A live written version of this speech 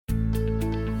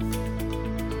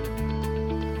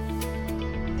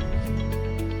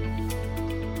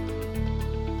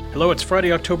Hello, it's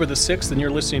Friday, October the 6th, and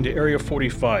you're listening to Area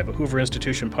 45, a Hoover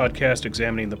Institution podcast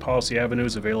examining the policy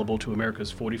avenues available to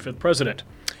America's 45th president.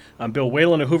 I'm Bill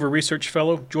Whalen, a Hoover Research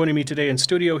Fellow. Joining me today in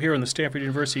studio here on the Stanford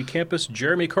University campus,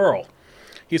 Jeremy Carl.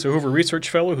 He's a Hoover Research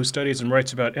Fellow who studies and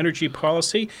writes about energy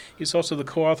policy. He's also the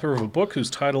co-author of a book whose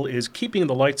title is Keeping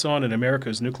the Lights On in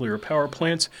America's Nuclear Power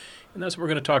Plants, and that's what we're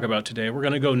going to talk about today. We're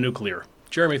going to go nuclear.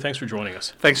 Jeremy, thanks for joining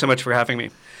us. Thanks so much for having me.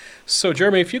 So,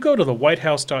 Jeremy, if you go to the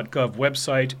whitehouse.gov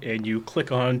website and you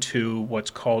click on to what's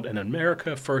called an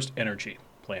America First Energy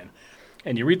Plan,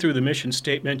 and you read through the mission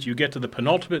statement, you get to the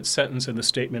penultimate sentence in the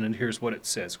statement, and here's what it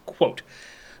says, quote,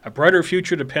 "A brighter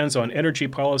future depends on energy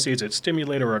policies that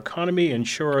stimulate our economy,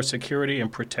 ensure our security,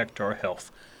 and protect our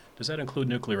health." Does that include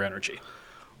nuclear energy?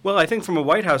 Well, I think from a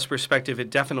White House perspective, it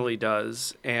definitely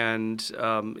does, and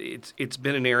it's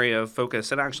been an area of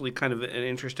focus. And actually, kind of an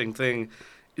interesting thing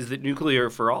is that nuclear,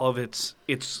 for all of its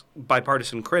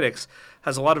bipartisan critics,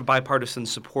 has a lot of bipartisan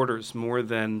supporters more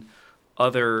than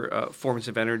other forms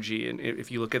of energy. And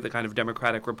if you look at the kind of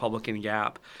Democratic-Republican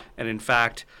gap, and in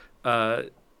fact,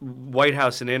 White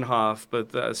House and Inhofe,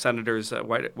 but the senators,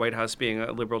 White House being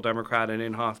a liberal Democrat and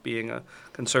Inhofe being a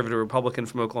conservative Republican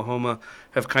from Oklahoma,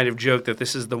 have kind of joked that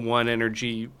this is the one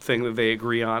energy thing that they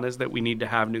agree on, is that we need to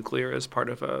have nuclear as part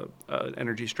of an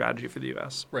energy strategy for the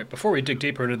U.S. Right. Before we dig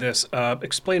deeper into this,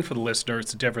 explain for the listeners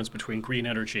the difference between green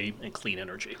energy and clean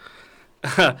energy.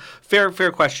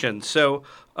 Fair question. So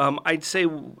I'd say,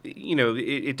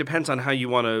 it depends on how you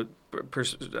want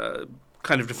to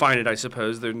kind of define it, I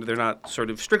suppose. They're not sort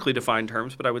of strictly defined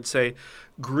terms, but I would say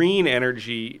green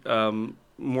energy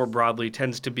more broadly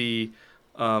tends to be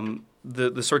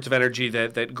the sorts of energy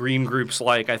that green groups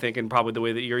like, I think, and probably the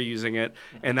way that you're using it.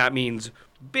 And that means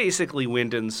basically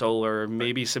wind and solar,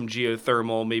 maybe some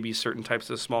geothermal, maybe certain types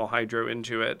of small hydro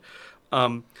into it.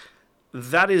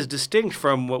 That is distinct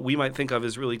from what we might think of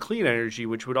as really clean energy,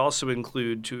 which would also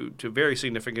include, to a very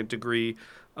significant degree,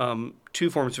 two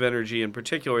forms of energy in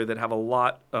particular that have a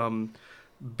lot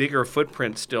bigger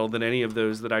footprint still than any of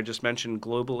those that I just mentioned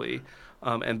globally.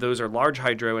 And those are large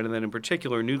hydro and then in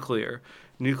particular nuclear.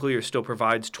 Nuclear still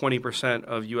provides 20%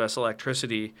 of U.S.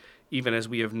 electricity, even as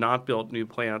we have not built new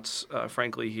plants,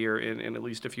 frankly, here in at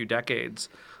least a few decades.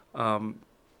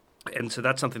 And so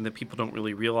that's something that people don't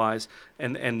really realize.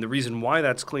 And the reason why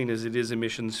that's clean is it is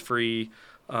emissions-free,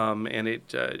 and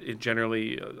it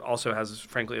generally also has,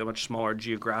 frankly, a much smaller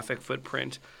geographic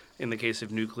footprint in the case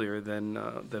of nuclear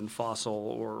than fossil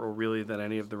or really than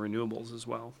any of the renewables as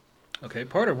well. Okay,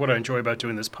 part of what I enjoy about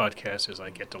doing this podcast is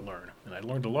I get to learn. And I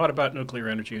learned a lot about nuclear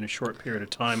energy in a short period of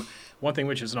time. One thing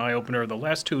which is an eye-opener, the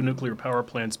last two nuclear power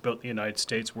plants built in the United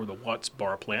States were the Watts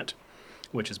Bar plant,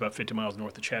 which is about 50 miles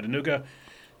north of Chattanooga,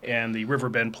 and the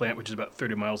Riverbend plant, which is about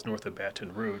 30 miles north of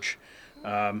Baton Rouge.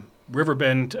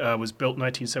 Riverbend was built in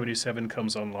 1977,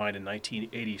 comes online in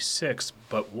 1986,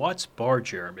 but Watts Bar,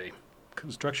 Jeremy,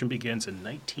 construction begins in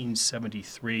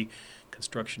 1973.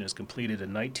 Construction is completed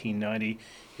in 1990.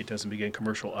 It doesn't begin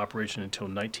commercial operation until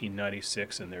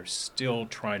 1996, and they're still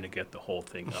trying to get the whole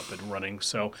thing up and running.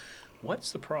 So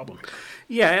what's the problem here?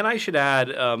 Yeah, and I should add,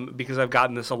 because I've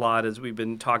gotten this a lot as we've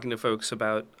been talking to folks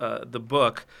about the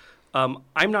book,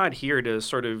 I'm not here to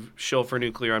sort of shill for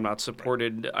nuclear. I'm not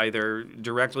supported either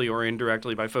directly or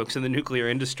indirectly by folks in the nuclear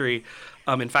industry.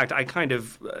 In fact, I kind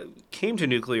of came to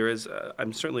nuclear as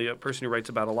I'm certainly a person who writes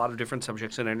about a lot of different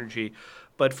subjects in energy,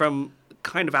 but from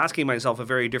kind of asking myself a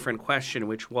very different question,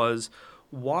 which was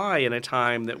why in a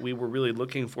time that we were really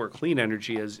looking for clean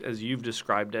energy, as you've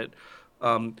described it,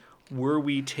 were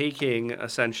we taking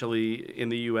essentially in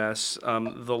the U.S.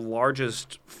 The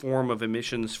largest form of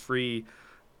emissions-free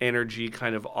energy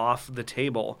kind of off the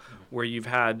table, where you've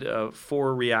had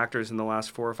 4 reactors in the last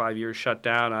 4 or 5 years shut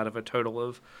down out of a total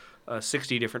of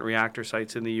 60 different reactor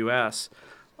sites in the U.S.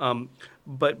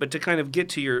 But to kind of get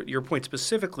to your point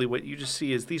specifically, what you just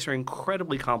see is these are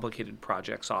incredibly complicated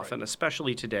projects often, right,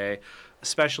 especially today,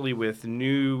 especially with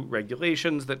new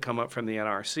regulations that come up from the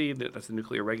NRC, that's the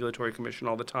Nuclear Regulatory Commission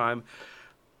all the time,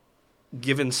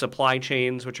 given supply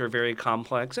chains, which are very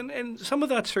complex, and some of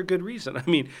that's for good reason. I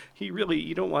mean,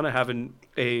 you don't want to have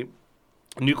a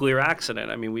nuclear accident.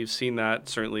 I mean, we've seen that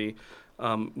certainly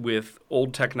with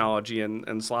old technology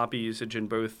and sloppy usage in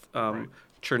both right,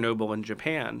 Chernobyl and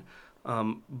Japan.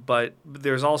 But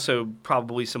there's also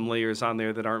probably some layers on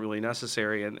there that aren't really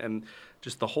necessary, and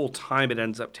just the whole time it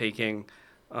ends up taking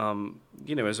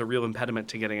is a real impediment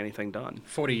to getting anything done.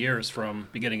 40 years from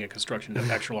beginning of construction to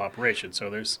actual operation, so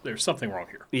there's something wrong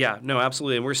here. Yeah, no,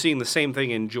 absolutely. And we're seeing the same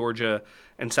thing in Georgia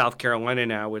and South Carolina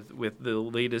now with the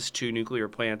latest 2 nuclear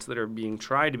plants that are being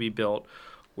tried to be built,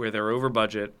 where they're over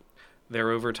budget,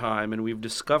 they're over time, and we've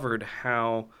discovered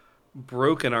how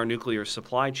broken our nuclear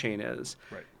supply chain is.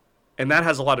 Right. And that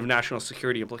has a lot of national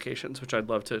security implications, which I'd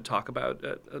love to talk about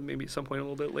at maybe some point a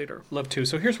little bit later. Love to.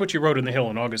 So here's what you wrote in The Hill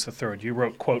on August the 3rd. You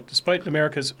wrote, quote, despite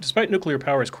nuclear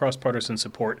power's cross-partisan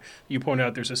support, you point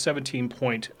out there's a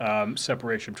 17-point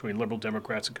separation between liberal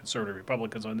Democrats and conservative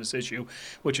Republicans on this issue,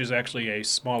 which is actually a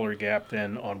smaller gap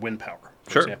than on wind power,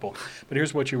 for example. But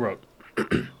here's what you wrote.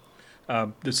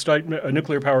 Despite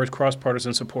nuclear power's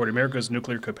cross-partisan support, America's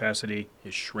nuclear capacity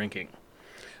is shrinking.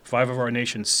 5 of our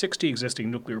nation's 60 existing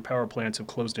nuclear power plants have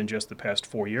closed in just the past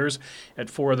 4 years. At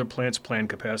 4 other plants, planned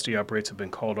capacity upgrades have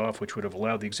been called off, which would have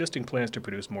allowed the existing plants to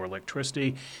produce more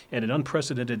electricity. And an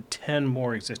unprecedented 10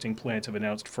 more existing plants have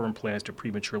announced firm plans to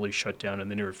prematurely shut down in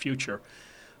the near future.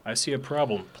 I see a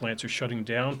problem. Plants are shutting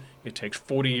down. It takes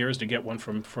 40 years to get one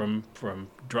from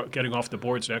getting off the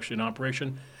boards to actually in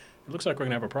operation. It looks like we're going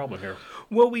to have a problem here.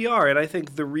 Well, we are, and I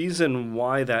think the reason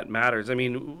why that matters, I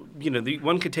mean,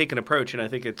 one could take an approach, and I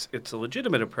think it's a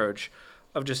legitimate approach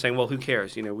of just saying, well, who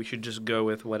cares? We should just go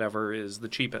with whatever is the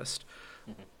cheapest.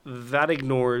 Mm-hmm. That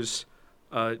ignores,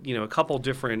 a couple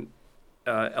different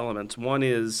elements. One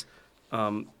is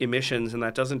emissions, and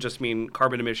that doesn't just mean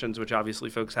carbon emissions, which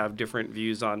obviously folks have different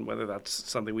views on whether that's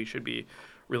something we should be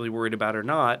really worried about or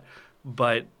not.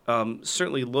 But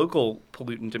certainly local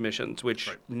pollutant emissions, which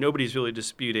nobody's really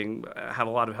disputing, have a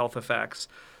lot of health effects.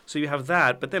 So you have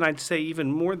that. But then I'd say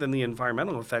even more than the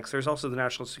environmental effects, there's also the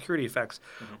national security effects.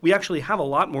 Mm-hmm. We actually have a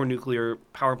lot more nuclear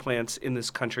power plants in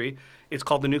this country. It's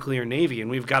called the nuclear navy,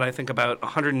 and we've got, I think, about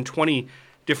 120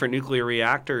 different nuclear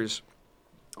reactors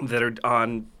that are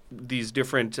on these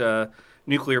different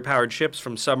nuclear-powered ships,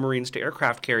 from submarines to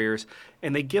aircraft carriers,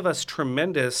 and they give us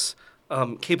tremendous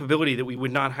capability that we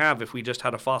would not have if we just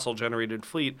had a fossil-generated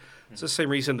fleet. Mm-hmm. It's the same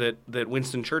reason that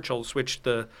Winston Churchill switched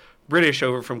the British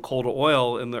over from coal to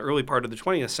oil in the early part of the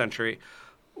 20th century.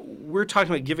 We're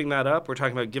talking about giving that up. We're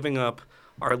talking about giving up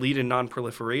our lead in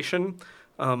non-proliferation.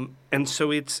 And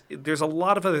so there's a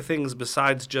lot of other things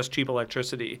besides just cheap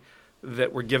electricity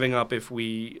that we're giving up if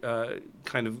we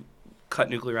kind of cut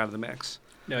nuclear out of the mix.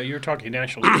 Now, you're talking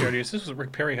national security. Is this what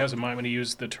Rick Perry has in mind when he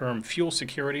used the term fuel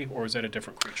security, or is that a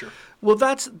different creature? Well,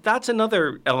 that's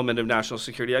another element of national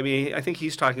security. I mean, I think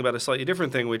he's talking about a slightly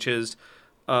different thing, which is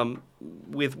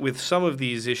with some of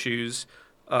these issues,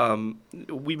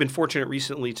 we've been fortunate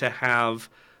recently to have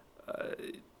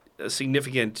a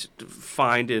significant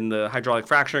find in the hydraulic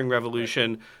fracturing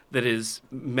revolution that has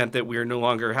meant that we are no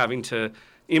longer having to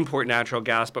import natural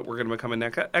gas, but we're going to become a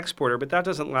net exporter. But that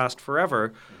doesn't last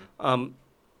forever.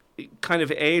 Kind of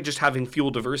just having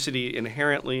fuel diversity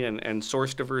inherently and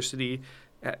source diversity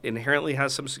inherently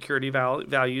has some security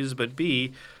values, but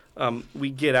B, we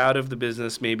get out of the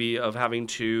business maybe of having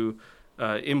to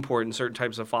import in certain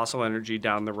types of fossil energy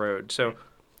down the road. So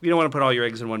you don't want to put all your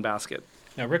eggs in one basket.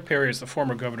 Now, Rick Perry is the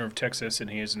former governor of Texas, and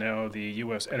he is now the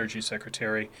U.S. Energy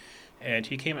Secretary, and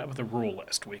he came out with a rule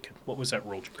last week. What was that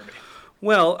rule, Jeremy?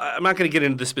 Well, I'm not going to get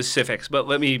into the specifics, but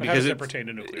let me, because how does that pertain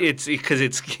to nuclear? It's because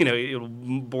it'll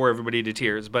bore everybody to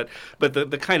tears. But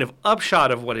the kind of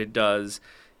upshot of what it does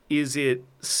is it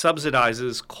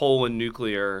subsidizes coal and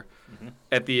nuclear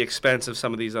at the expense of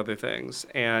some of these other things.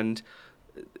 And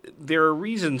there are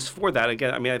reasons for that.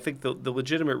 Again, I mean, I think the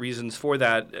legitimate reasons for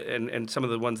that, and some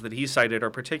of the ones that he cited, are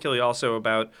particularly also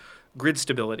about grid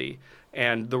stability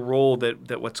and the role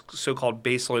that what's so-called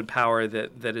baseload power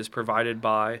that is provided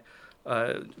by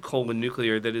coal and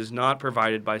nuclear that is not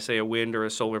provided by, say, a wind or a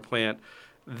solar plant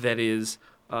that is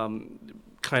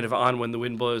kind of on when the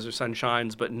wind blows or sun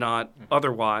shines, but not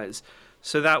otherwise.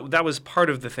 So that was part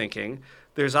of the thinking.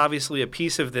 There's obviously a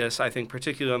piece of this, I think,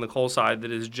 particularly on the coal side,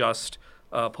 that is just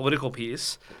a political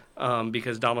piece,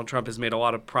 because Donald Trump has made a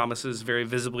lot of promises very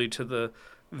visibly to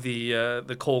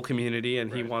the coal community,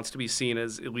 and he wants to be seen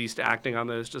as at least acting on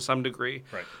those to some degree.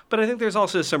 Right. But I think there's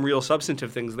also some real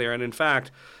substantive things there, and in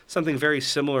fact, something very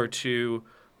similar to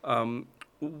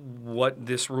what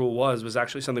this rule was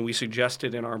actually something we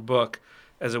suggested in our book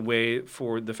as a way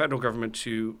for the federal government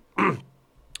to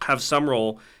have some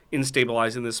role in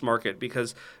stabilizing this market,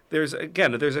 because there's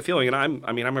a feeling, and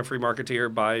I'm a free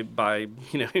marketeer by a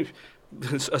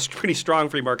pretty strong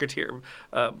free marketeer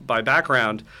by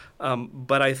background,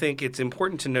 but I think it's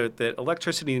important to note that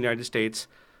electricity in the United States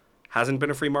hasn't been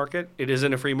a free market. It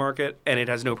isn't a free market, and it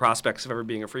has no prospects of ever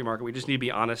being a free market. We just need to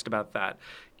be honest about that.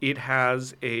 It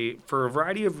has for a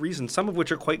variety of reasons, some of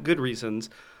which are quite good reasons,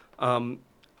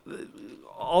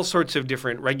 all sorts of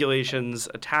different regulations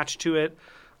attached to it.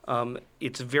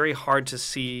 It's very hard to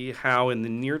see how in the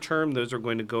near term those are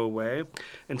going to go away.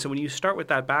 And so when you start with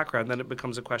that background, then it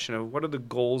becomes a question of what are the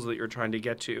goals that you're trying to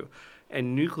get to.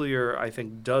 And nuclear, I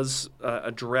think, does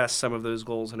address some of those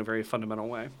goals in a very fundamental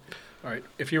way. All right.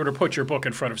 If you were to put your book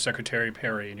in front of Secretary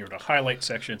Perry and you were to highlight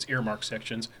sections, earmark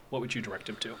sections, what would you direct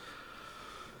him to?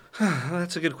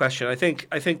 That's a good question. I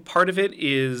think part of it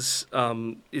is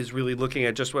really looking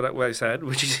at just what I said,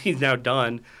 which is he's now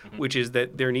done, which is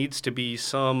that there needs to be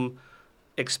some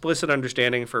explicit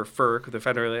understanding for FERC, the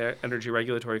Federal Energy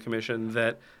Regulatory Commission,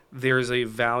 that there's a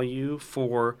value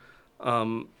for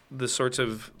the sorts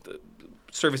of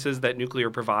services that nuclear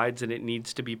provides, and it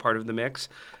needs to be part of the mix.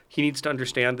 He needs to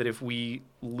understand that if we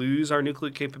lose our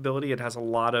nuclear capability, it has a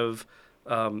lot of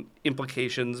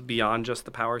implications beyond just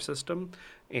the power system,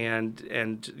 and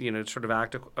sort of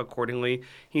act accordingly.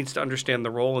 He needs to understand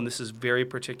the role, and this is very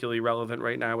particularly relevant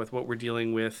right now with what we're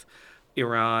dealing with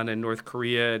Iran and North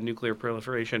Korea and nuclear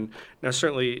proliferation. Now,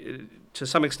 certainly, to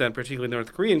some extent, particularly the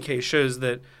North Korean case, shows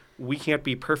that we can't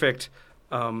be perfect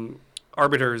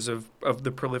arbiters of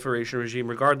the proliferation regime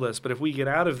regardless. But if we get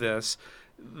out of this,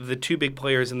 the two big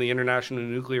players in the international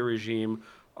nuclear regime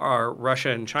are Russia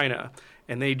and China,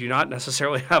 and they do not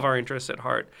necessarily have our interests at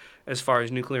heart as far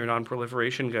as nuclear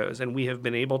non-proliferation goes. And we have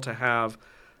been able to have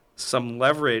some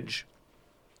leverage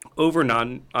over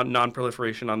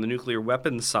non-proliferation on the nuclear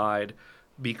weapons side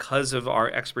because of our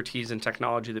expertise and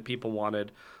technology that people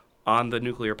wanted on the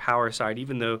nuclear power side,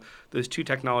 even though those two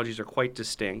technologies are quite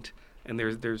distinct. And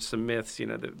there's some myths,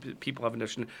 that people have a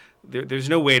notion. There's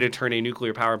no way to turn a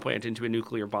nuclear power plant into a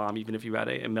nuclear bomb, even if you had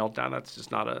a meltdown. That's just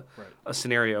not a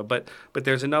scenario. But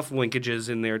there's enough linkages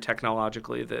in there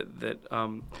technologically that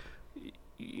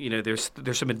there's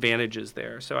some advantages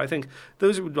there. So I think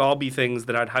those would all be things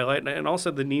that I'd highlight, and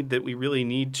also the need that we really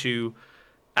need to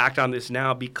act on this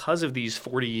now because of these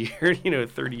 40-year,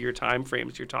 30-year time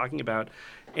frames you're talking about.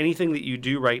 Anything that you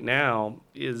do right now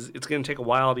it's going to take a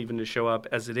while even to show up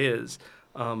as it is.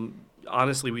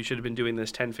 Honestly, we should have been doing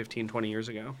this 10, 15, 20 years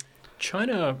ago.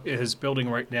 China is building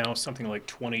right now something like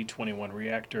 21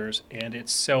 reactors, and it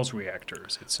sells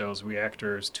reactors. It sells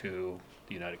reactors to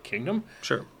the United Kingdom,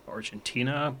 sure,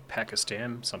 Argentina,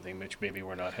 Pakistan, something which maybe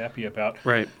we're not happy about.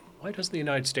 Right. Why doesn't the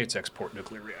United States export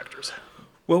nuclear reactors?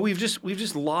 Well, we've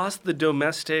just lost the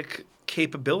domestic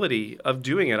capability of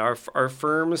doing it. Our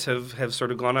firms have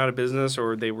sort of gone out of business,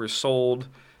 or they were sold.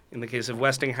 In the case of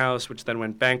Westinghouse, which then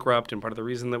went bankrupt, and part of the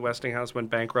reason that Westinghouse went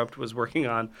bankrupt was working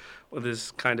on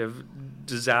this kind of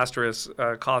disastrous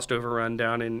cost overrun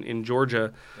down in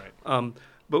Georgia. Right.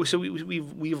 But so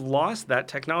we've lost that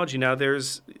technology now.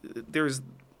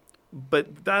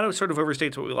 But that sort of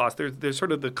overstates what we lost. There's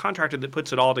sort of the contractor that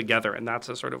puts it all together, and that's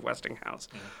a sort of Westinghouse.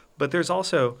 Mm-hmm. But there's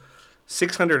also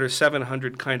 600 or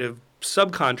 700 kind of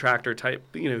subcontractor type,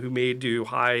 who may do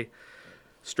high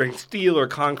strength steel or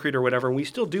concrete or whatever. And we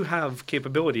still do have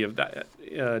capability of that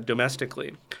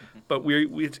domestically. Mm-hmm. But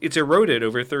it's eroded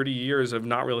over 30 years of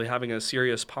not really having a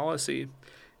serious policy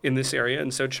in this area,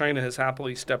 and so China has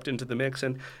happily stepped into the mix.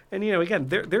 And again,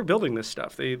 they're building this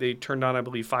stuff. They turned on, I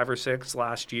believe, 5 or 6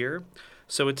 last year.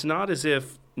 So it's not as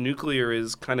if nuclear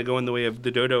is kind of going the way of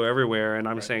the dodo everywhere, and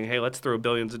I'm right. saying, hey, let's throw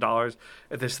billions of dollars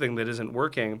at this thing that isn't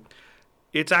working.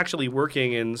 It's actually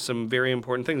working in some very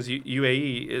important things.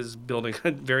 UAE is building a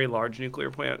very large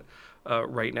nuclear plant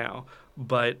right now,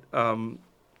 but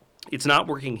it's not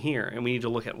working here, and we need to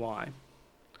look at why.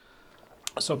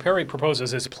 So Perry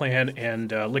proposes his plan,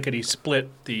 and lickety-split,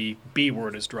 the B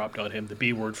word is dropped on him, the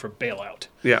B word for bailout.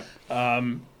 Yeah.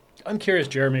 I'm curious,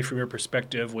 Jeremy, from your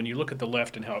perspective, when you look at the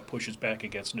left and how it pushes back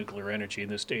against nuclear energy in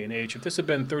this day and age, if this had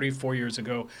been 34 years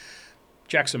ago,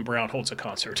 Jackson Browne holds a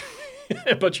concert.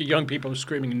 A bunch of young people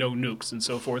screaming no nukes and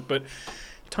so forth, but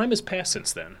time has passed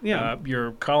since then. Yeah.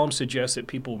 Your column suggests that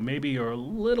people maybe are a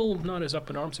little not as up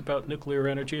in arms about nuclear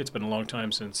energy. It's been a long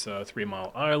time since 3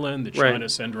 Mile Island, the China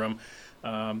right. syndrome.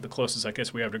 The closest, I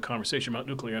guess, we have to a conversation about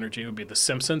nuclear energy would be The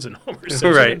Simpsons and Homer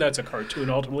Simpson. Right. That's a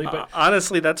cartoon, ultimately. But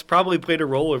honestly, that's probably played a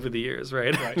role over the years,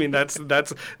 right? I mean,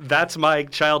 that's my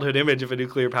childhood image of a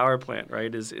nuclear power plant,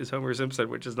 right? Is Homer Simpson,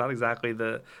 which is not exactly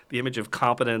the image of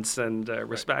competence and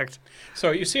respect. Right.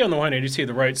 So you see on the one hand, you see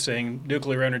the right saying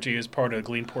nuclear energy is part of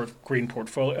the clean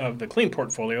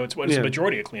portfolio. It's the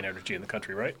majority of clean energy in the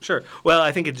country, right? Sure. Well,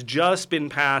 I think it's just been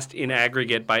passed in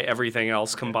aggregate by everything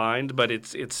else combined, but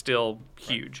it's still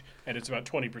huge. Right. And it's about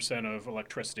 20% of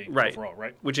electricity right. overall,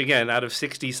 right? Which, again, out of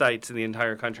 60 sites in the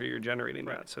entire country, you're generating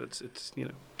that. So it's.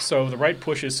 So the right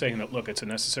pushes saying that, look, it's a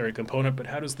necessary component, but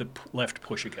how does the left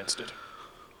push against it?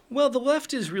 Well, the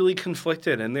left is really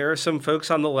conflicted, and there are some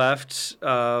folks on the left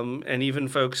and even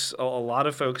a lot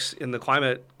of folks in the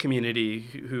climate community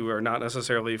who are not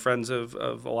necessarily friends of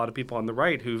a lot of people on the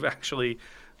right who've actually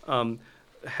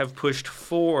have pushed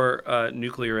for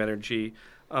nuclear energy.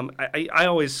 I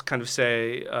always kind of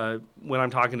say when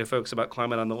I'm talking to folks about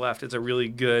climate on the left, it's a really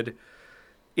good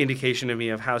indication to me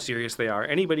of how serious they are.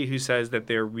 Anybody who says that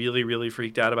they're really, really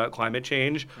freaked out about climate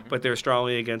change, but they're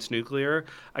strongly against nuclear,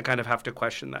 I kind of have to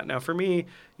question that. Now, for me,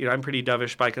 I'm pretty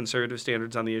dovish by conservative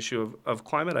standards on the issue of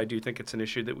climate. I do think it's an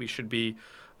issue that we should be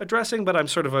addressing, but I'm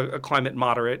sort of a climate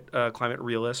moderate, climate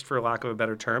realist, for lack of a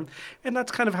better term. And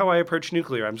that's kind of how I approach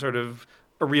nuclear. I'm sort of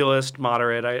a realist,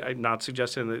 moderate. I'm not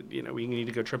suggesting that we need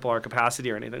to go triple our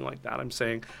capacity or anything like that. I'm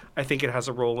saying I think it has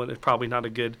a role, and it's probably not a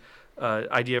good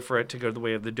idea for it to go the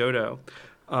way of the dodo.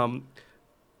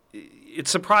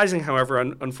 It's surprising, however,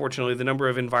 unfortunately, the number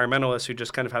of environmentalists who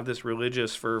just kind of have this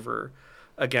religious fervor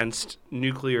against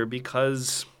nuclear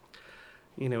because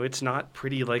it's not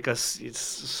pretty like it's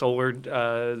solar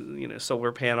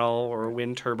solar panel or a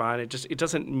wind turbine. It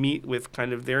doesn't meet with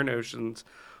kind of their notions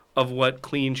of what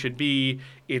clean should be.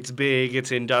 It's big,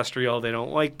 it's industrial. They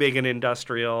don't like big and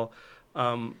industrial.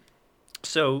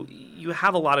 So you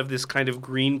have a lot of this kind of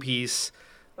Greenpeace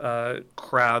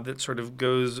crowd that sort of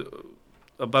goes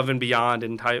above and beyond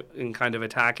in kind of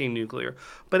attacking nuclear.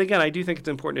 But again, I do think it's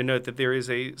important to note that there is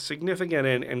a significant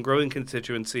and growing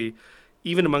constituency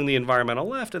even among the environmental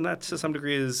left, and that to some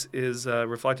degree is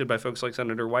reflected by folks like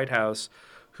Senator Whitehouse,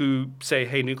 who say,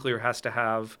 hey, nuclear has to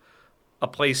have a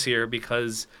place here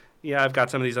because, I've got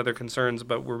some of these other concerns,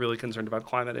 but we're really concerned about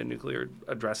climate, and nuclear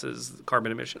addresses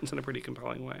carbon emissions in a pretty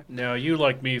compelling way. Now, you,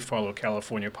 like me, follow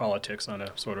California politics on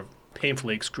a sort of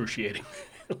painfully excruciating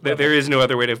There is no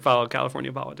other way to follow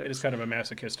California politics. It's kind of a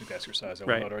masochistic exercise. I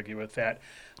will Right. not argue with that.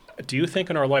 Do you think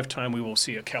in our lifetime we will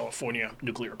see a California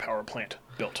nuclear power plant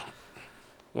built?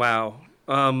 Wow.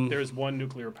 There is one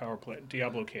nuclear power plant,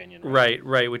 Diablo Canyon. Right,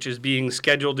 which is being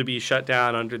scheduled to be shut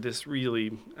down under this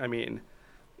really,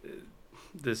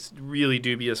 this really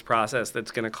dubious process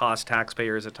that's going to cost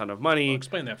taxpayers a ton of money. Well,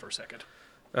 explain that for a second.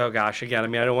 Oh, gosh, again,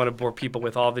 I don't want to bore people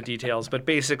with all the details, but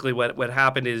basically what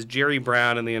happened is Jerry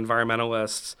Brown and the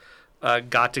environmentalists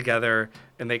got together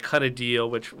and they cut a deal,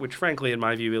 which frankly, in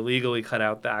my view, illegally cut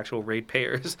out the actual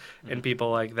ratepayers and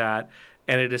people like that.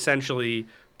 And it essentially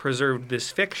preserved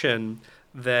this fiction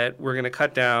that we're going to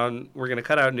cut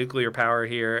out nuclear power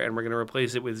here, and we're going to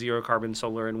replace it with zero carbon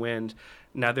solar and wind.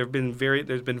 Now, there's been very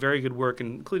good work,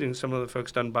 including some of the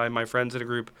folks done by my friends at a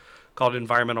group called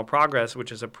Environmental Progress,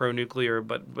 which is a pro-nuclear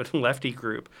but lefty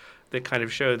group that kind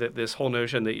of show that this whole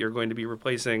notion that you're going to be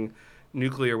replacing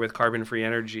nuclear with carbon-free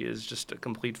energy is just a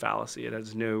complete fallacy. It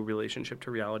has no relationship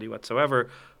to reality whatsoever,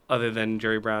 other than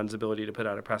Jerry Brown's ability to put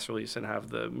out a press release and have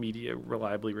the media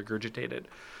reliably regurgitate it.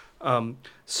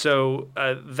 So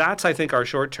that's, I think, our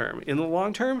short term. In the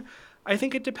long term, I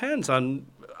think it depends on,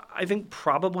 I think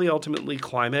probably ultimately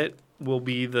climate will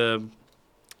be the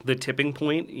tipping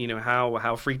point.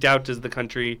 How freaked out does the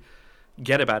country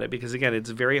get about it? Because again, it's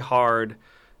very hard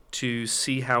to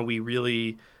see how we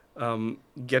really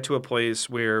get to a place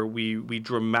where we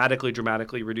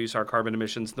dramatically reduce our carbon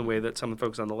emissions in the way that some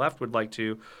folks on the left would like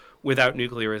to, without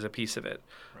nuclear as a piece of it.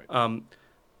 Right.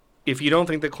 If you don't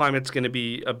think that climate's going to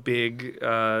be a big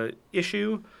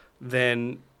issue,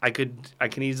 then I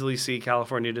can easily see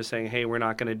California just saying, "Hey, we're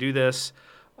not going to do this."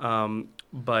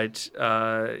 But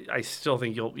I still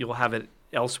think you'll have it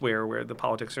elsewhere where the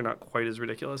politics are not quite as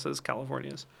ridiculous as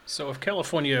California's. So if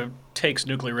California takes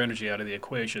nuclear energy out of the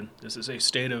equation, this is a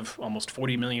state of almost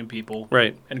 40 million people,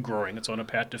 right, and growing. It's on a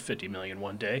path to 50 million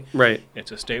one day. Right.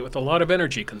 It's a state with a lot of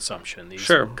energy consumption. These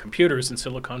Sure. computers in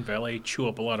Silicon Valley chew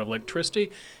up a lot of electricity,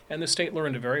 and the state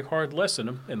learned a very hard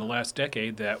lesson in the last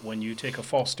decade that when you take a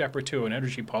false step or two in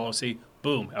energy policy,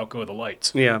 boom, out go the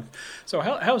lights. Yeah. So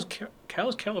how's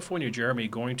California, Jeremy,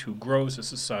 going to grow as a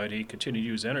society, continue to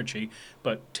use energy,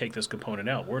 but take this component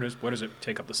out? Where does it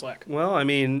take up the slack? Well,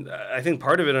 I think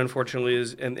part of it, unfortunately,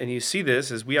 is, and you see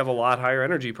this, is we have a lot higher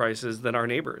energy prices than our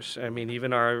neighbors.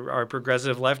 Even our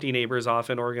progressive lefty neighbors off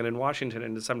in Oregon and Washington,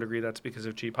 and to some degree that's because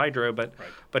of cheap hydro,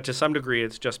 but to some degree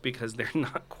it's just because they're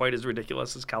not quite as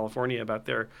ridiculous as California about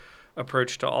their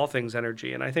approach to all things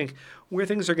energy. And I think where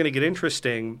things are going to get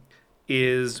interesting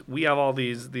is we have all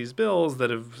these bills that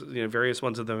have, various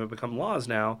ones of them have become laws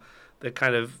now that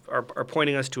kind of are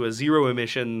pointing us to a zero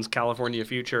emissions California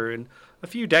future in a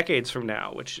few decades from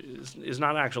now, which is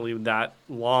not actually that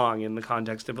long in the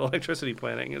context of electricity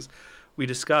planning, as we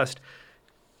discussed.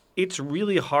 It's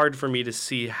really hard for me to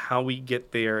see how we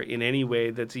get there in any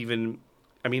way that's even,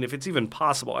 if it's even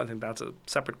possible. I think that's a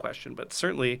separate question, but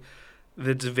certainly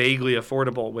that's vaguely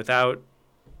affordable without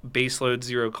baseload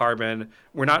zero carbon.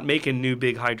 We're not making new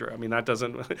big hydro.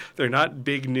 They're not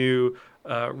big new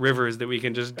rivers that we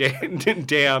can just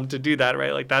dam to do that,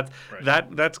 right?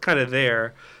 That's kind of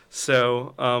there.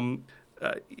 So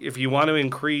if you want to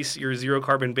increase your zero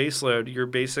carbon baseload, you're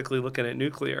basically looking at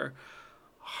nuclear.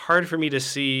 Hard for me to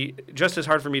see, just as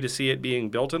hard for me to see it being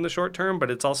built in the short term,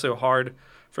 but it's also hard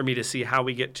for me to see how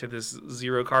we get to this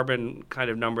zero carbon kind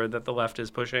of number that the left is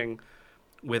pushing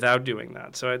without doing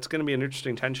that. So it's going to be an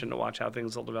interesting tension to watch how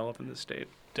things will develop in this state.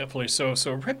 Definitely so.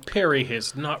 So Rick Perry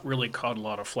has not really caught a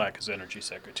lot of flack as energy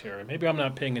secretary. Maybe I'm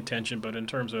not paying attention, but in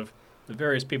terms of the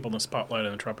various people in the spotlight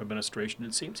in the Trump administration,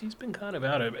 it seems he's been kind of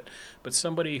out of it. But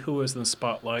somebody who is in the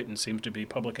spotlight and seems to be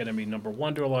public enemy number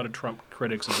one to a lot of Trump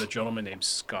critics is a gentleman named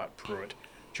Scott Pruitt.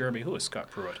 Jeremy, who is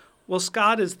Scott Pruitt? Well,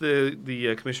 Scott is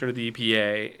the commissioner of the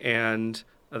EPA, and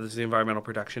this is the Environmental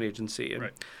Protection Agency. And,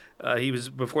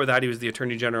 right. Before that, he was the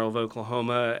Attorney General of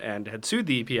Oklahoma and had sued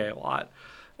the EPA a lot.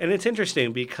 And it's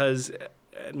interesting because,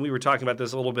 and we were talking about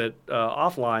this a little bit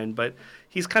offline, but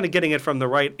he's kind of getting it from the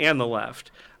right and the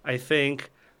left. I think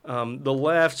the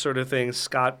left sort of thinks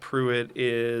Scott Pruitt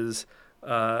is,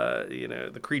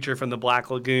 the creature from the Black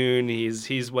Lagoon.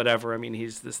 He's whatever. I mean,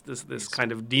 he's this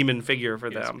kind of demon figure for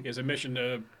them. He has a mission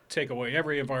to take away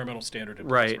every environmental standard in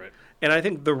right. place, right? And I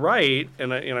think the right,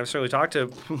 and I've certainly talked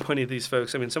to many of these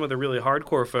folks. I mean, some of the really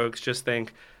hardcore folks just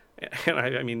think,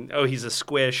 and he's a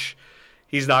squish.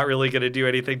 He's not really going to do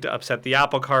anything to upset the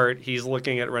apple cart. He's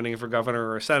looking at running for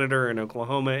governor or senator in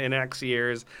Oklahoma in X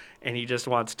years, and he just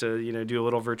wants to, do a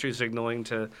little virtue signaling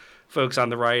to folks on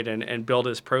the right and build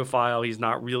his profile. He's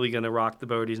not really going to rock the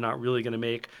boat. He's not really going to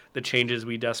make the changes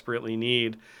we desperately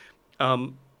need.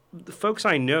 The folks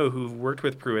I know who've worked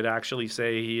with Pruitt actually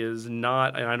say he is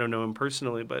not, and I don't know him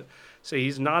personally, but say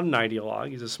he's not an ideologue.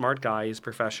 He's a smart guy. He's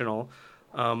professional.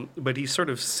 But he's sort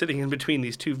of sitting in between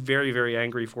these two very, very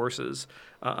angry forces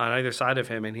on either side of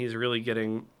him, and he's really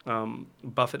getting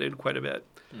buffeted quite a bit.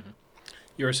 Mm-hmm.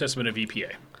 Your assessment of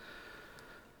EPA?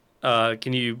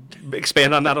 Can you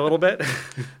expand on that a little bit?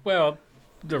 Well,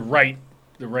 the right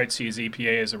sees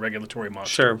EPA as a regulatory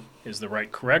monster. Sure. Is the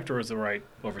right correct, or is the right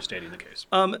overstating the case?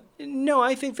 No,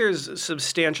 I think there's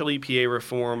substantial EPA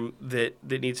reform that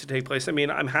needs to take place. I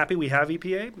mean, I'm happy we have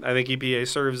EPA. I think EPA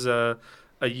serves a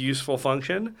useful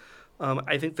function.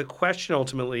 I think the question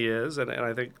ultimately is, and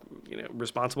I think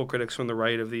responsible critics from the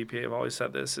right of the EPA have always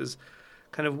said this, is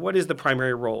kind of what is the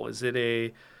primary role? Is it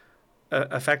a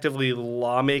effectively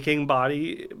lawmaking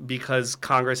body because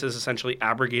Congress has essentially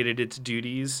abrogated its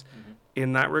duties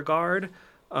in that regard?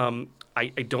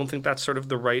 I don't think that's sort of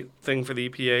the right thing for the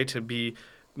EPA to be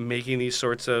making these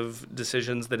sorts of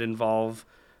decisions that involve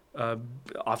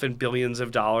often billions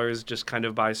of dollars just kind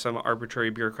of by some arbitrary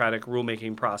bureaucratic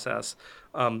rulemaking process.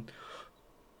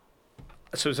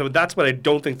 So that's what I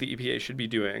don't think the EPA should be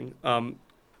doing.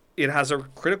 It has a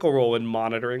critical role in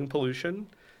monitoring pollution,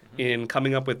 in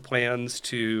coming up with plans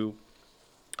to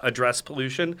address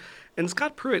pollution. And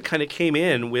Scott Pruitt kind of came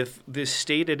in with this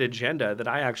stated agenda that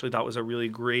I actually thought was a really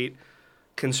great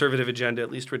conservative agenda, at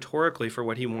least rhetorically, for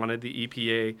what he wanted the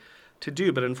EPA to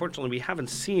do. But unfortunately, we haven't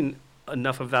seen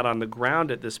enough of that on the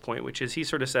ground at this point, which is he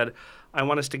sort of said, I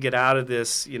want us to get out of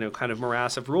this, kind of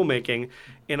morass of rulemaking,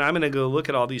 and I'm going to go look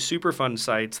at all these Superfund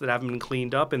sites that haven't been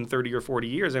cleaned up in 30 or 40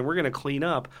 years, and we're going to clean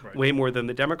up way more than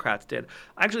the Democrats did.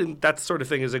 Actually, that sort of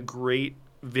thing is a great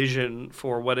vision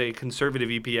for what a conservative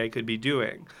EPA could be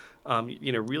doing.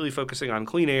 Really focusing on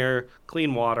clean air,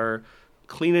 clean water,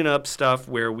 cleaning up stuff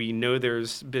where we know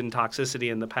there's been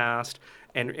toxicity in the past,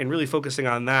 and really focusing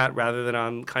on that rather than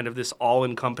on kind of this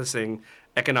all-encompassing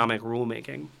economic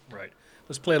rulemaking. Right.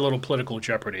 Let's play a little political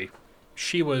Jeopardy.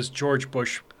 She was George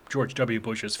W.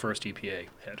 Bush's first EPA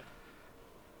head.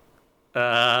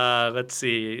 Let's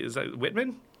see. Is that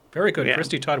Whitman? Very good. Yeah.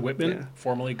 Christy Todd Whitman,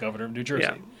 formerly governor of New Jersey.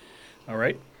 Yeah. All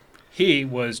right. He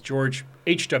was George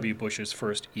H.W. Bush's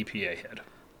first EPA head.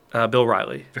 Bill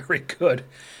Riley. Very good.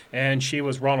 And she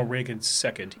was Ronald Reagan's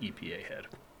second EPA head.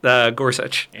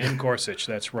 Gorsuch. And Gorsuch,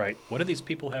 that's right. What do these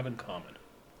people have in common?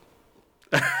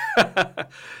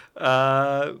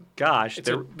 They're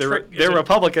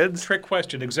Republicans. Trick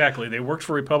question, exactly. They worked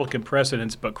for Republican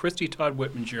presidents, but Christy Todd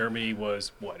Whitman, Jeremy,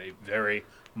 was, a very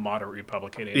moderate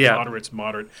Republican. Moderate's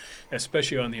moderate,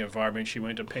 especially on the environment. She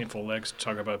went to painful lengths to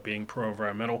talk about being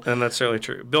pro-environmental. And that's certainly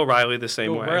true. Bill Riley the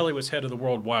same way. Bill Riley was head of the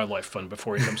World Wildlife Fund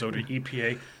before he comes over to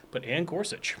EPA, but Ann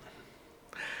Gorsuch.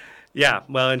 Yeah,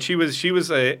 well, and she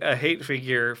was a hate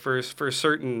figure for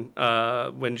certain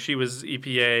when she was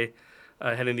EPA,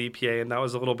 heading the EPA, and that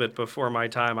was a little bit before my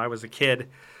time. I was a kid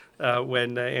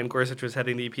when Ann Gorsuch was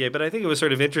heading the EPA, but I think it was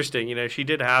sort of interesting. She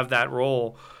did have that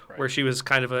role where she was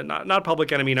kind of a not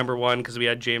public enemy number one, because we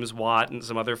had James Watt and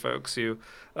some other folks who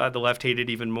the left hated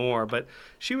even more. But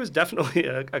she was definitely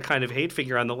a kind of hate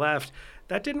figure on the left.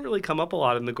 That didn't really come up a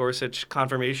lot in the Gorsuch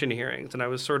confirmation hearings, and I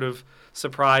was sort of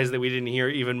surprised that we didn't hear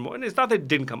even more. And it's not that it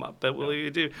didn't come up, but we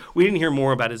didn't hear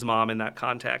more about his mom in that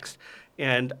context.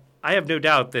 And I have no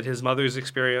doubt that his mother's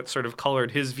experience sort of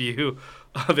colored his view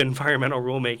of environmental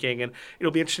rulemaking, and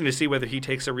it'll be interesting to see whether he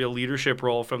takes a real leadership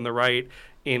role from the right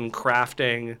in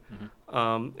crafting,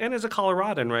 and as a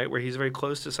Coloradan, right, where he's very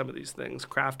close to some of these things,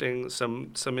 crafting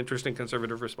some interesting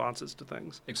conservative responses to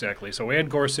things. Exactly. So Ann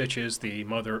Gorsuch is the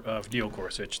mother of Neil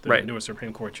Gorsuch, the Right. newest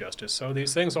Supreme Court justice. So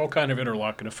these things all kind of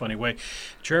interlock in a funny way.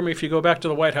 Jeremy, if you go back to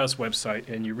the White House website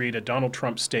and you read a Donald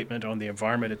Trump statement on the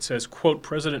environment, it says, quote,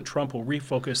 President Trump will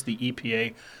refocus the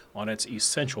EPA on its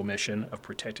essential mission of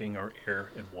protecting our air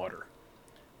and water.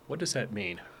 What does that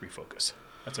mean, refocus?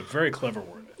 That's a very clever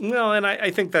word. Well, and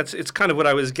I think it's kind of what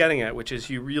I was getting at, which is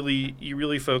you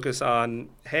really focus on,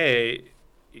 hey,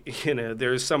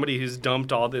 there's somebody who's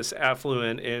dumped all this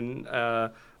effluent in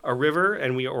a river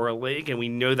or a lake, and we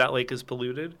know that lake is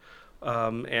polluted.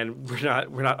 And we're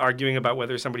not arguing about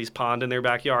whether somebody's pond in their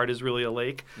backyard is really a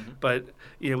lake, but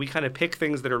we kind of pick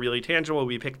things that are really tangible.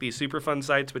 We pick these Superfund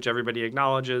sites, which everybody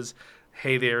acknowledges.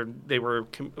 Hey, they were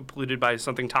polluted by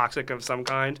something toxic of some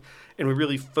kind, and we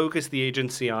really focus the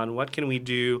agency on what can we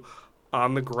do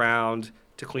on the ground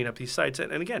to clean up these sites.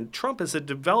 And again, Trump as a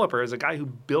developer, as a guy who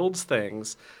builds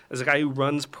things, as a guy who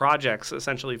runs projects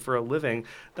essentially for a living,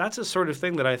 that's a sort of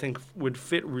thing that I think would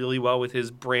fit really well with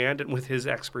his brand and with his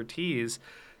expertise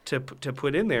to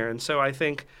put in there. And so I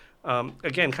think,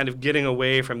 again, kind of getting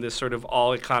away from this sort of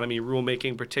all-economy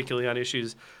rulemaking, particularly on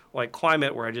issues like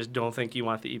climate, where I just don't think you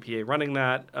want the EPA running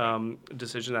that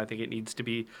decision. I think it needs to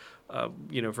be,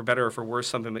 for better or for worse,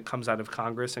 something that comes out of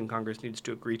Congress, and Congress needs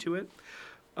to agree to it.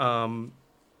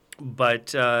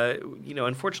 But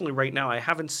unfortunately, right now, I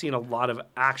haven't seen a lot of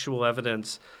actual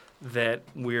evidence that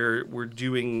we're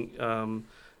doing,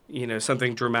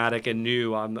 something dramatic and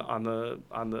new on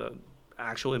the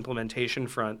actual implementation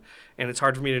front. And it's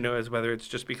hard for me to know as whether it's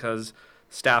just because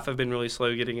staff have been really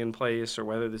slow getting in place, or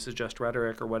whether this is just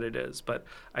rhetoric, or what it is. But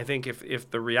I think if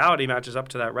the reality matches up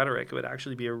to that rhetoric, it would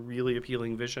actually be a really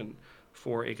appealing vision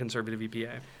for a conservative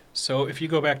EPA. So if you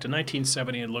go back to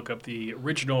 1970 and look up the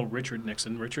original Richard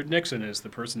Nixon is the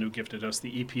person who gifted us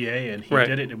the EPA, and he Right.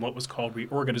 did it in what was called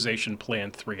Reorganization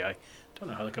Plan 3. I don't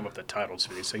know how they come up with the titles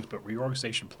for these things, but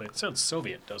Reorganization Plan, it sounds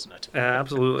Soviet, doesn't it?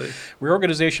 Absolutely.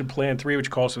 Reorganization Plan 3, which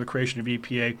calls for the creation of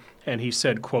EPA, and he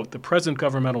said, quote, the present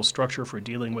governmental structure for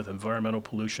dealing with environmental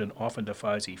pollution often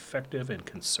defies effective and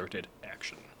concerted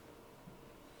action.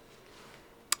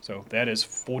 So that is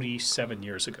 47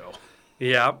 years ago.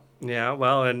 Yeah.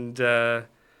 Well, and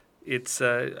it's,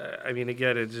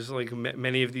 again, it's just like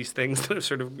many of these things that are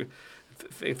sort of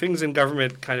things in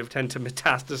government kind of tend to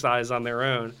metastasize on their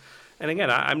own. And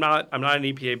again, I'm not an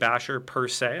EPA basher per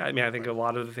se. I mean, I think a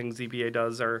lot of the things EPA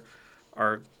does are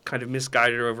kind of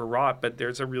misguided or overwrought, but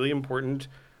there's a really important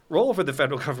role for the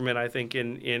federal government, I think,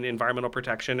 in environmental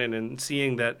protection and in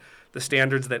seeing that the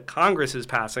standards that Congress is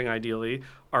passing, ideally,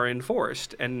 are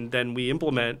enforced, and then we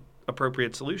implement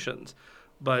appropriate solutions.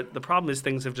 But the problem is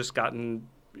things have just gotten,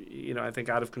 I think,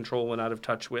 out of control and out of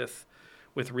touch with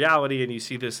reality, and you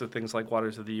see this with things like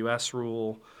Waters of the U.S.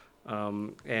 rule,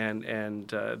 and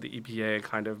the EPA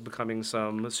kind of becoming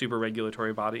some super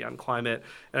regulatory body on climate.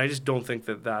 And I just don't think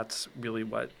that that's really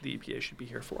what the EPA should be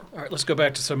here for. All right, let's go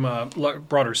back to some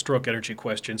broader stroke energy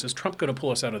questions. Is Trump going to pull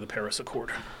us out of the Paris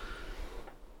Accord?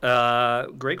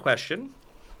 Great question.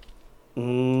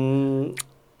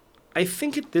 I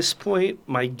think at this point,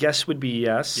 my guess would be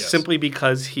yes, simply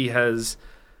because he's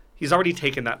already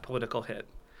taken that political hit.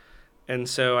 And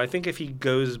so I think if he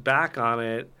goes back on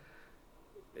it,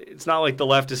 it's not like the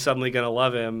left is suddenly going to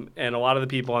love him. And a lot of the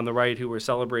people on the right who were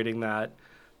celebrating that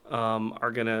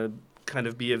are going to kind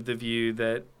of be of the view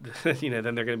that, then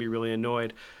they're going to be really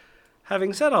annoyed.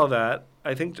 Having said all that,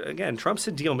 I think, again, Trump's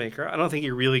a deal maker. I don't think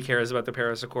he really cares about the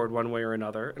Paris Accord one way or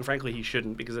another. And frankly, he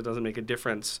shouldn't, because it doesn't make a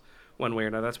difference one way or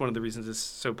another. That's one of the reasons it's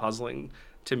so puzzling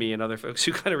to me and other folks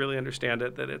who kind of really understand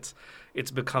it, that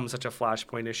it's become such a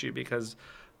flashpoint issue, because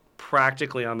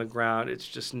practically on the ground, it's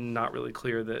just not really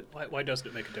clear that. Why doesn't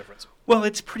it make a difference? Well,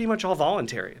 it's pretty much all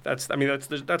voluntary. That's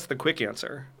the quick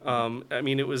answer.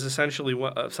 It was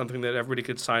essentially something that everybody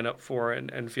could sign up for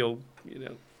and feel,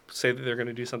 say that they're going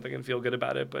to do something and feel good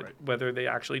about it, but whether they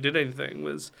actually did anything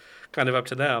was kind of up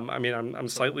to them. I mean, I'm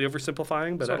slightly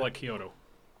oversimplifying, but sort of like Kyoto.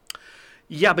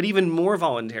 Yeah, but even more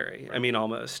voluntary. I mean,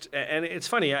 almost. And it's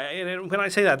funny. And when I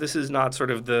say that, this is not sort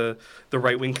of the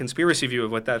right-wing conspiracy view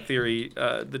of what that theory,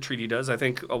 the treaty does. I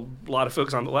think a lot of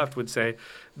folks on the left would say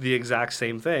the exact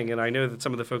same thing. And I know that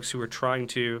some of the folks who were trying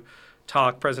to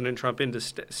talk President Trump into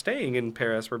staying in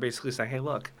Paris were basically saying, hey,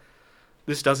 look,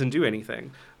 this doesn't do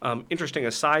anything. Interesting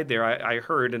aside there, I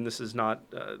heard, and this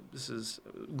is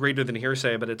greater than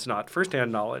hearsay, but it's not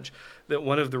firsthand knowledge, that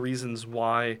one of the reasons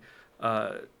why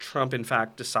Trump, in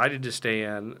fact, decided to stay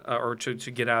in or to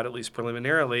get out, at least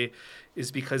preliminarily,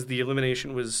 is because the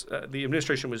administration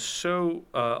was so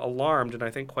alarmed, and I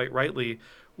think quite rightly,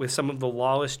 with some of the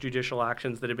lawless judicial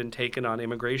actions that had been taken on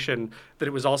immigration, that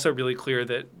it was also really clear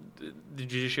that the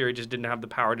judiciary just didn't have the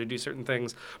power to do certain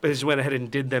things, but they just went ahead and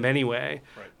did them anyway,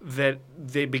 that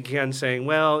they began saying,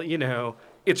 well,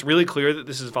 it's really clear that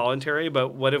this is voluntary,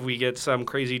 but what if we get some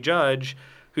crazy judge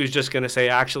who's just going to say,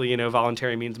 actually,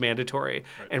 voluntary means mandatory,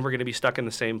 and we're going to be stuck in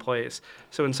the same place.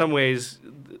 So in some ways,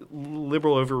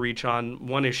 liberal overreach on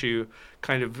one issue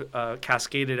kind of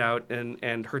cascaded out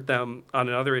and hurt them on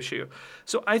another issue.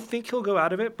 So I think he'll go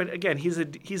out of it, but again, he's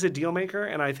a deal maker,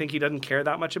 and I think he doesn't care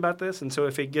that much about this. And so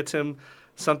if it gets him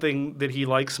something that he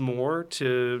likes more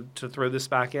to throw this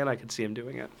back in, I could see him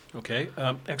doing it. Okay.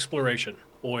 Exploration,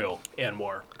 oil,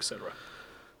 ANWR, etc.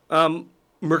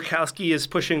 Murkowski is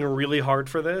pushing really hard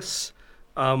for this.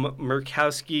 Senator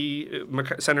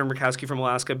Murkowski from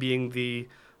Alaska being the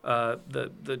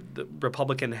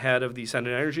Republican head of the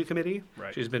Senate Energy Committee.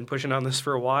 Right. She's been pushing on this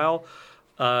for a while.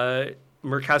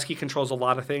 Murkowski controls a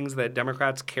lot of things that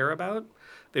Democrats care about.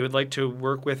 They would like to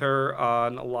work with her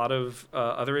on a lot of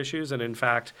other issues. And in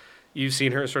fact, you've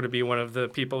seen her sort of be one of the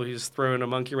people who's thrown a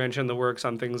monkey wrench in the works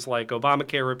on things like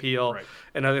Obamacare repeal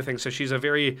and other things. So she's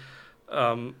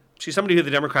she's somebody who the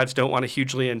Democrats don't want to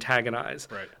hugely antagonize.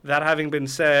 Right. That having been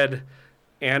said,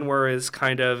 ANWR is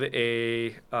kind of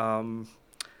a,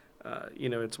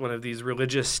 it's one of these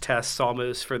religious tests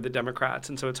almost for the Democrats.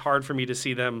 And so it's hard for me to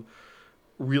see them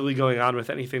really going on with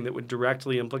anything that would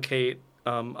directly implicate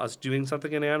us doing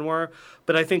something in ANWR.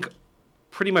 But I think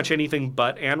pretty much anything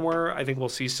but ANWR, I think we'll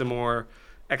see some more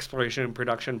exploration and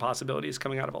production possibilities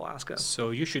coming out of Alaska. So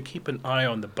you should keep an eye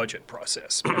on the budget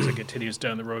process as it continues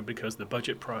down the road, because the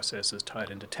budget process is tied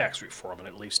into tax reform in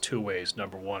at least two ways.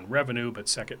 Number one, revenue, but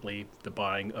secondly, the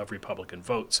buying of Republican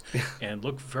votes. And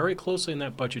look very closely in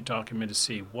that budget document to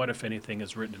see what, if anything,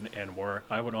 is written in ANWR.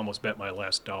 I would almost bet my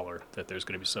last dollar that there's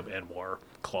going to be some ANWR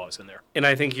clause in there. And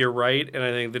I think you're right, and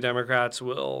I think the Democrats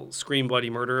will scream bloody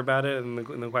murder about it, and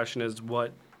the question is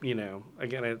what,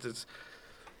 again, it's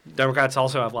Democrats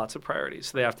also have lots of priorities.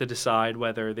 So they have to decide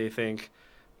whether they think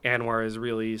ANWR is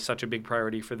really such a big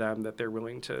priority for them that they're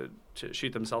willing to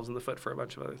shoot themselves in the foot for a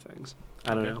bunch of other things.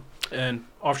 I don't know. And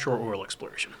offshore oil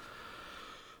exploration.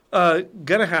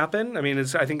 Gonna happen. I mean,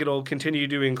 I think it'll continue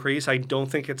to increase. I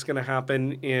don't think it's going to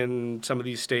happen in some of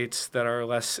these states that are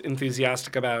less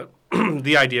enthusiastic about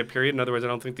the idea, period. In other words, I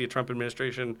don't think the Trump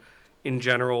administration in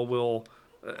general will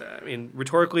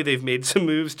rhetorically, they've made some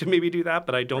moves to maybe do that,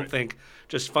 but I don't think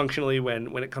just functionally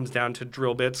when it comes down to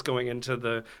drill bits going into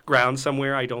the ground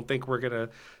somewhere, I don't think we're going to,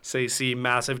 see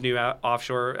massive new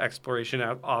offshore exploration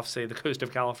out off, say, the coast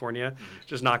of California.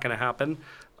 Just not going to happen.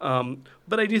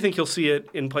 But I do think you'll see it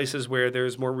in places where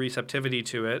there's more receptivity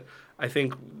to it. I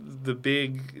think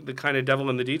the kind of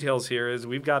devil in the details here is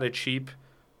we've got a cheap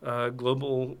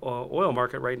global oil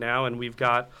market right now, and we've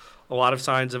got a lot of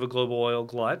signs of a global oil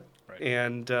glut.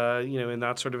 And, in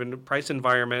that sort of a price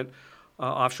environment,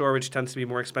 offshore, which tends to be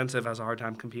more expensive, has a hard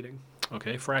time competing.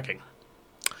 Okay, fracking.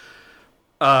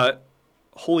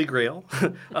 Holy grail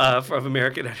of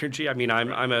American energy. I mean,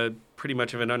 I'm a pretty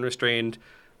much of an unrestrained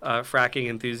fracking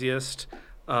enthusiast.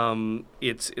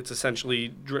 It's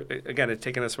essentially, again, it's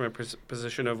taken us from a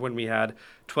position of when we had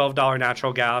 $12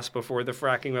 natural gas before the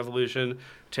fracking revolution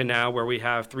to now where we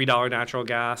have $3 natural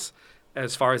gas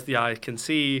as far as the eye can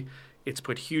see. It's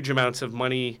put huge amounts of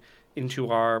money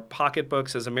into our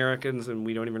pocketbooks as Americans, and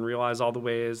we don't even realize all the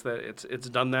ways that it's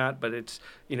done that. But it's,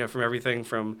 from everything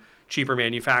from cheaper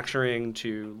manufacturing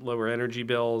to lower energy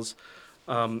bills.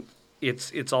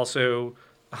 It's also,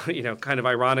 kind of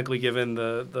ironically, given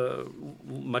the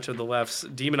much of the left's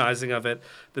demonizing of it,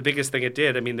 the biggest thing it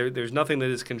did. I mean, there's nothing that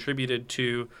has contributed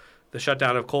to the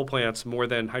shutdown of coal plants more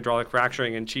than hydraulic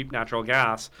fracturing and cheap natural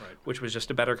gas, which was just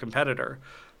a better competitor.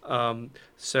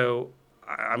 So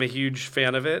I'm a huge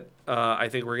fan of it. I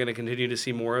think we're going to continue to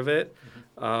see more of it,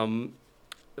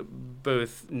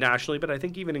 both nationally, but I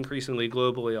think even increasingly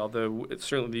globally, although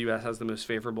certainly the U.S. has the most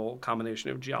favorable combination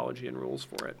of geology and rules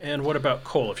for it. And what about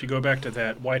coal? If you go back to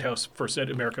that White House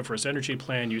America First Energy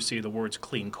Plan, you see the words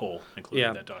clean coal included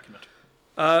in that document.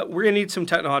 We're going to need some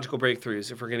technological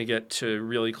breakthroughs if we're going to get to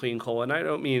really clean coal. And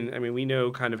I mean, we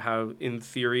know kind of how, in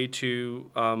theory,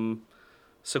 to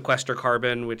sequester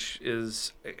carbon, which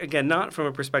is, again, not from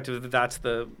a perspective that that's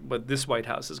what this White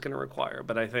House is going to require.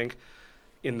 But I think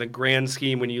in the grand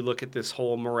scheme, when you look at this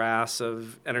whole morass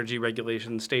of energy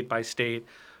regulation state by state,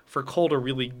 for coal to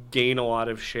really gain a lot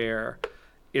of share,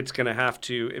 it's going to have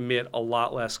to emit a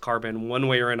lot less carbon one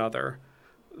way or another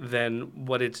than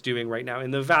what it's doing right now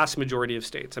in the vast majority of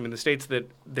states. I mean, the states that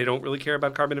they don't really care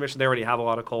about carbon emissions, they already have a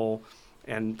lot of coal,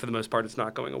 and for the most part, it's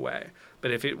not going away.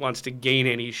 But if it wants to gain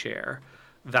any share,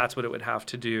 that's what it would have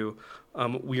to do.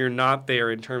 We are not there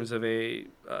in terms of a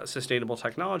sustainable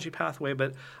technology pathway,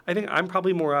 but I think I'm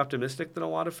probably more optimistic than a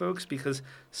lot of folks, because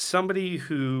somebody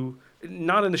who,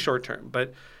 not in the short term,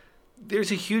 but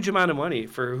there's a huge amount of money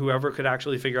for whoever could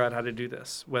actually figure out how to do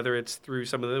this, whether it's through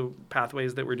some of the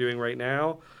pathways that we're doing right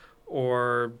now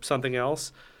or something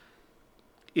else.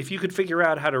 If you could figure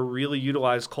out how to really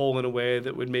utilize coal in a way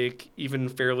that would make even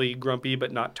fairly grumpy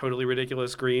but not totally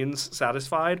ridiculous Greens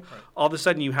satisfied, right, all of a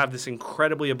sudden you have this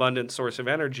incredibly abundant source of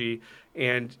energy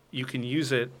and you can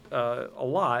use it a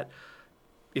lot.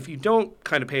 If you don't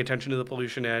kind of pay attention to the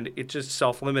pollution end, it's just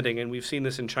self-limiting. And we've seen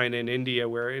this in China and India,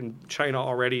 where in China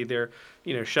already they're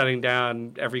shutting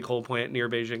down every coal plant near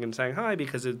Beijing and Shanghai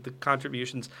because of the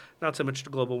contributions not so much to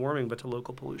global warming but to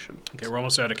local pollution. Okay, we're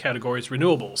almost out of categories.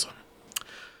 Renewables.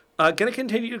 Going to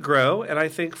continue to grow. And I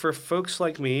think for folks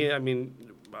like me, I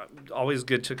mean, always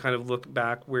good to kind of look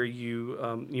back where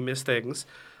you miss things.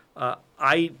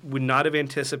 I would not have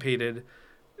anticipated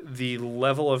the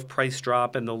level of price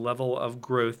drop and the level of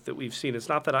growth that we've seen. It's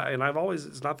not that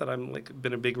it's not that I'm like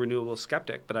been a big renewable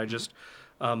skeptic, but I just,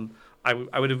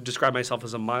 I would have described myself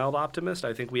as a mild optimist.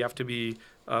 I think we have to be,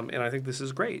 and I think this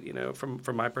is great,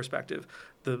 from my perspective.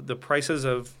 The prices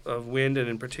of wind and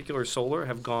in particular solar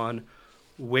have gone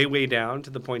way, way down to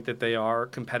the point that they are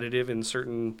competitive in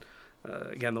certain,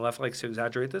 again, the left likes to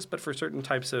exaggerate this, but for certain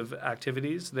types of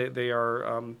activities, they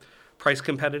are price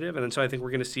competitive, and so I think we're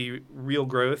going to see real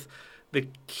growth. The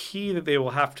key that they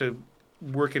will have to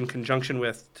work in conjunction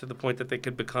with, to the point that they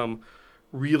could become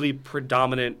really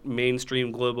predominant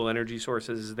mainstream global energy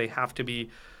sources, is they have to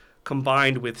be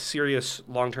combined with serious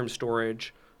long-term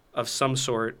storage of some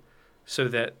sort so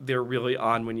that they're really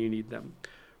on when you need them.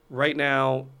 Right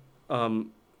now,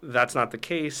 that's not the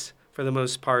case for the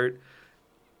most part.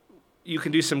 You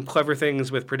can do some clever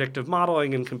things with predictive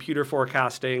modeling and computer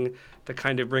forecasting to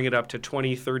kind of bring it up to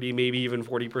 20, 30, maybe even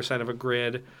 40% of a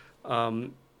grid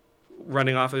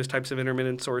running off those types of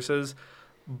intermittent sources.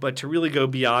 But to really go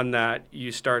beyond that,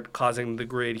 you start causing the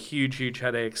grid huge, huge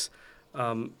headaches.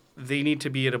 They need to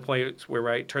be at a place where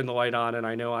I turn the light on and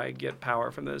I know I get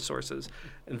power from those sources.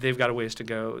 And they've got a ways to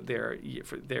go there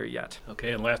yet.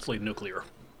 Okay, and lastly, nuclear.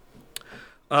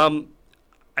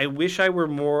 I wish I were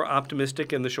more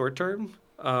optimistic in the short term,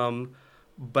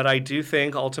 but I do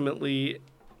think ultimately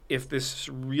if this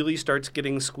really starts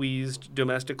getting squeezed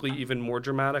domestically even more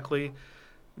dramatically,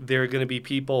 there are going to be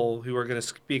people who are going to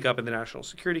speak up in the national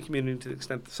security community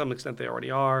to some extent they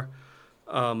already are.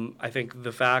 I think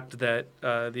the fact that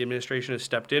the administration has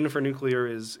stepped in for nuclear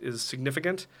is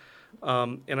significant.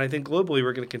 And I think globally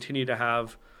we're going to continue to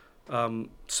have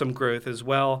some growth as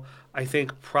well. I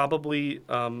think probably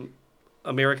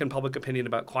American public opinion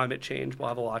about climate change will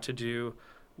have a lot to do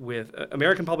with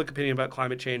American public opinion about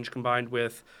climate change combined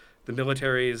with the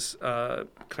military's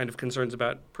kind of concerns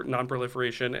about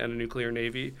non-proliferation and a nuclear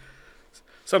navy.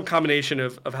 Some combination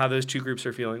of how those two groups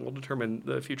are feeling will determine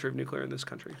the future of nuclear in this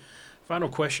country. Final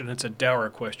question. It's a dour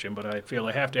question, but I feel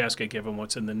I have to ask it given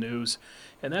what's in the news.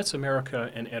 And that's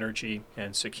America and energy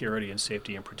and security and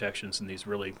safety and protections in these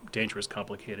really dangerous,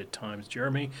 complicated times.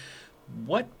 Jeremy,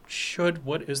 what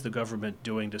is the government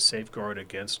doing to safeguard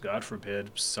against, God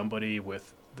forbid, somebody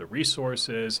with the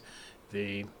resources,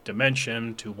 the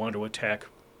dimension to want to attack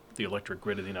the electric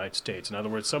grid of the United States? In other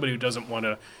words, somebody who doesn't want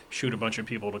to shoot a bunch of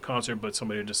people at a concert, but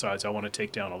somebody who decides, I want to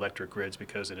take down electric grids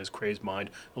because in his crazed mind,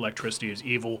 electricity is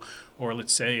evil. Or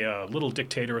let's say a little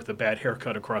dictator with a bad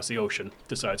haircut across the ocean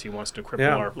decides he wants to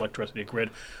cripple our electricity grid.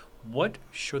 What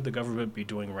should the government be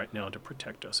doing right now to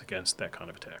protect us against that kind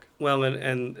of attack? Well,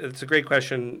 and it's a great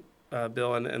question,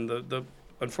 Bill, and the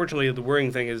unfortunately the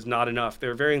worrying thing is not enough.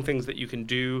 There are varying things that you can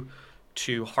do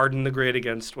to harden the grid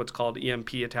against what's called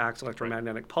EMP attacks,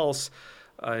 electromagnetic pulse.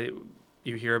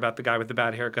 You hear about the guy with the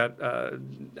bad haircut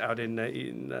out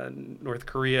in North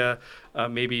Korea,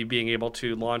 maybe being able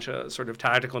to launch a sort of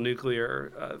tactical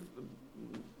nuclear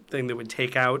thing that would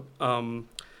take out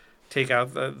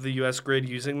the U.S. grid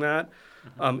using that.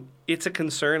 It's a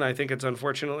concern. I think it's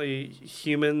unfortunately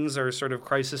humans are sort of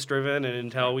crisis-driven, and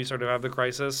until we sort of have the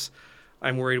crisis,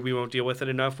 I'm worried we won't deal with it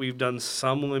enough. We've done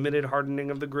some limited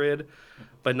hardening of the grid,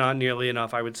 but not nearly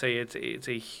enough. I would say it's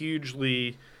a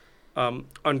hugely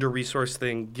under-resourced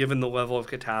thing, given the level of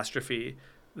catastrophe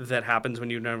that happens when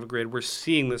you don't have a grid. We're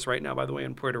seeing this right now, by the way,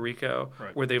 in Puerto Rico,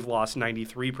 where they've lost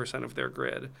 93% of their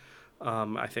grid,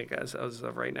 I think, as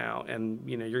of right now. And,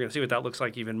 you're going to see what that looks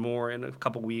like even more in a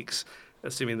couple weeks,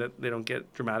 assuming that they don't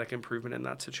get dramatic improvement in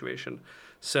that situation.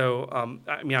 So,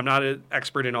 I'm not an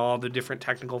expert in all the different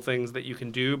technical things that you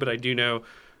can do, but I do know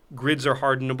grids are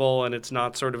hardenable, and it's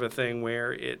not sort of a thing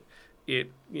where it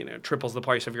triples the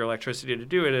price of your electricity to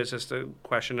do it. It's just a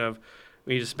question of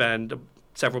we need to spend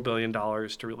several $1 billion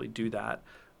to really do that,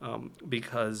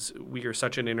 because we are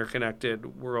such an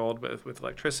interconnected world with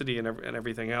electricity and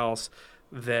everything else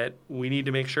that we need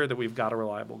to make sure that we've got a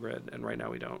reliable grid, and right now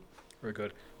we don't. Very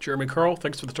good. Jeremy Carl,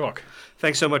 thanks for the talk.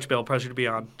 Thanks so much, Bill. Pleasure to be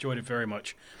on. Enjoyed it very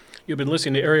much. You've been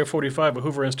listening to Area 45, a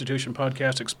Hoover Institution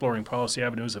podcast exploring policy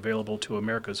avenues available to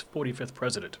America's 45th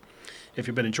president. If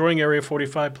you've been enjoying Area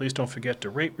 45, please don't forget to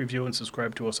rate, review, and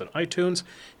subscribe to us on iTunes.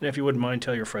 And if you wouldn't mind,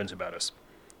 tell your friends about us.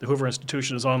 The Hoover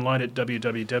Institution is online at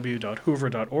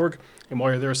www.hoover.org. And while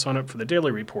you're there, sign up for the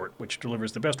Daily Report, which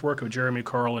delivers the best work of Jeremy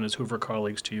Carl and his Hoover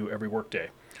colleagues to you every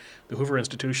workday. The Hoover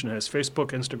Institution has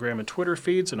Facebook, Instagram, and Twitter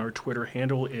feeds, and our Twitter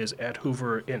handle is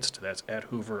 @HooverInst. That's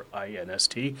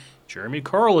 @HooverInst. Jeremy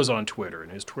Carl is on Twitter,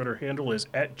 and his Twitter handle is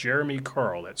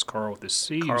 @JeremyCarl. That's Carl with the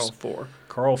C. Carl4.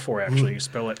 Carl4, actually. You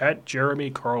spell it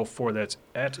 @JeremyCarl4. That's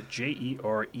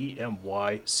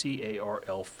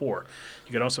 @JeremyCarl4.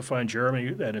 You can also find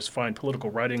Jeremy and his fine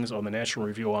political writings on the National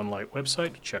Review Online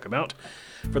website. Check them out.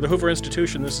 For the Hoover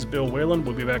Institution, this is Bill Whalen.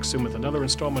 We'll be back soon with another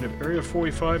installment of Area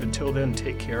 45. Until then,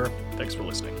 take care. Thanks for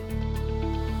listening.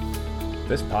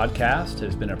 This podcast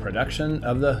has been a production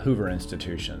of the Hoover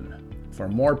Institution. For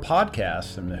more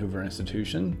podcasts from the Hoover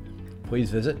Institution, please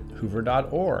visit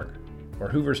hoover.org or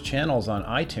Hoover's channels on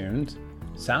iTunes,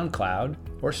 SoundCloud,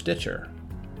 or Stitcher.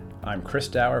 I'm Chris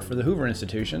Dower for the Hoover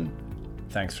Institution.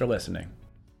 Thanks for listening.